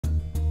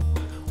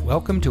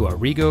Welcome to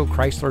Arrigo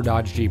Chrysler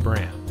Dodge Jeep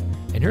Ram.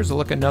 And here's a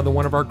look at another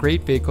one of our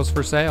great vehicles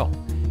for sale.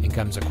 It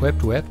comes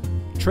equipped with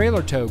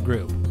trailer tow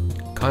group,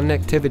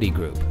 connectivity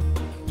group,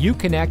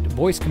 Uconnect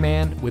voice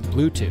command with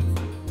Bluetooth,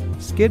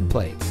 skid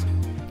plates,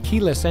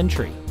 keyless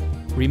entry,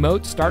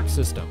 remote start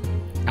system,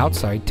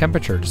 outside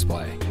temperature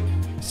display,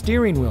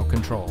 steering wheel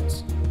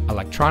controls,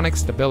 electronic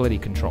stability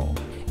control,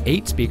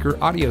 8-speaker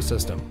audio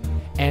system,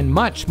 and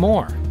much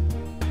more.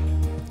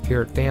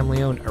 Here at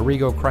family-owned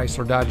Arrigo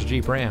Chrysler Dodge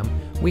Jeep Ram,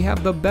 we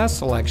have the best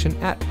selection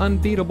at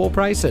unbeatable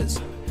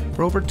prices.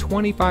 For over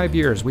 25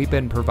 years, we've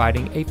been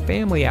providing a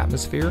family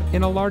atmosphere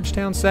in a large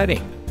town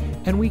setting,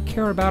 and we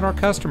care about our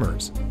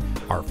customers.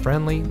 Our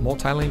friendly,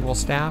 multilingual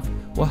staff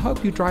will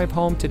help you drive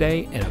home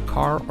today in a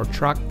car or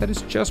truck that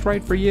is just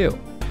right for you.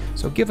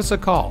 So give us a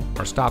call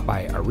or stop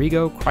by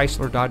Arrigo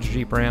Chrysler Dodge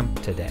Jeep Ram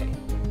today.